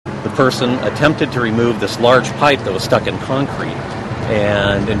person attempted to remove this large pipe that was stuck in concrete.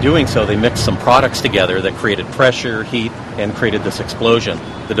 And in doing so, they mixed some products together that created pressure, heat, and created this explosion.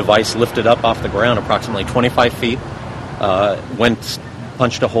 The device lifted up off the ground approximately 25 feet,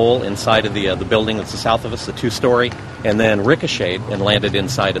 punched a hole inside of the building that's south of us, the two-story, and then ricocheted and landed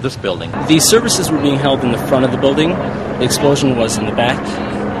inside of this building. The services were being held in the front of the building. The explosion was in the back,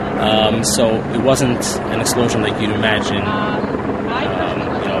 so it wasn't an explosion like you'd imagine,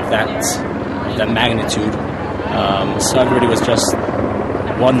 that magnitude. So everybody was just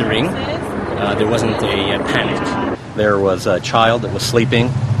wondering. There wasn't a panic. There was a child that was sleeping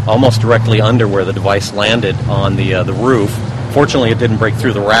almost directly under where the device landed on the roof. Fortunately, it didn't break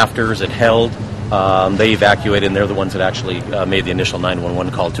through the rafters. It held. They evacuated, and they're the ones that actually made the initial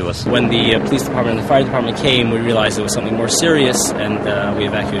 911 call to us. When the police department and the fire department came, we realized it was something more serious, and we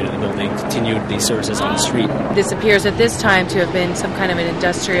evacuated the building, continued the services on the street. This appears at this time to have been some kind of an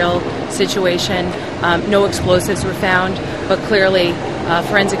industrial situation. No explosives were found, but clearly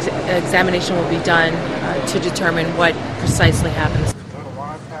forensic examination will be done to determine what precisely happened.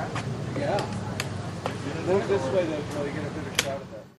 Yeah. Move this way, though, so you get a better shot of that.